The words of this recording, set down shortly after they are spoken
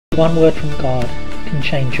One word from God can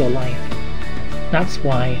change your life. That's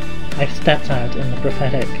why I've stepped out in the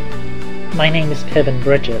prophetic. My name is Kevin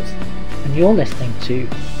Bridges, and you're listening to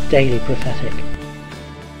Daily Prophetic.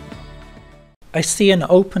 I see an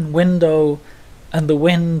open window and the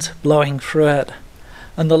wind blowing through it,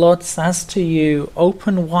 and the Lord says to you,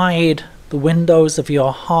 open wide the windows of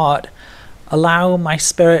your heart, allow my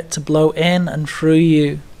Spirit to blow in and through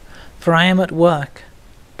you, for I am at work,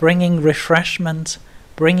 bringing refreshment,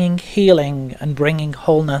 bringing healing and bringing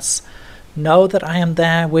wholeness. Know that I am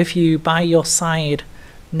there with you by your side.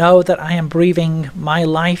 Know that I am breathing my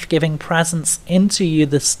life-giving presence into you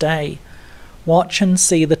this day. Watch and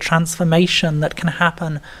see the transformation that can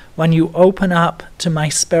happen when you open up to my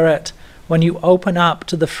Spirit, when you open up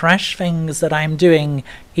to the fresh things that I am doing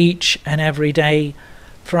each and every day.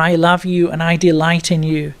 For I love you and I delight in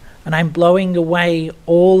you, and I'm blowing away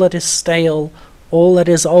all that is stale, all that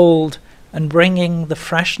is old, and bringing the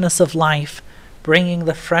freshness of life, bringing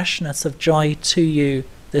the freshness of joy to you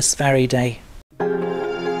this very day.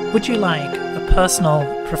 Would you like a personal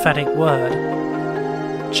prophetic word?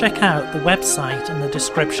 Check out the website in the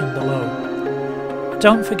description below.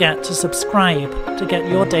 Don't forget to subscribe to get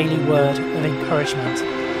your daily word of encouragement.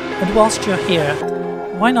 And whilst you're here,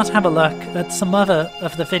 why not have a look at some other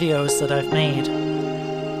of the videos that I've made?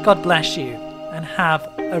 God bless you and have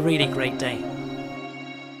a really great day.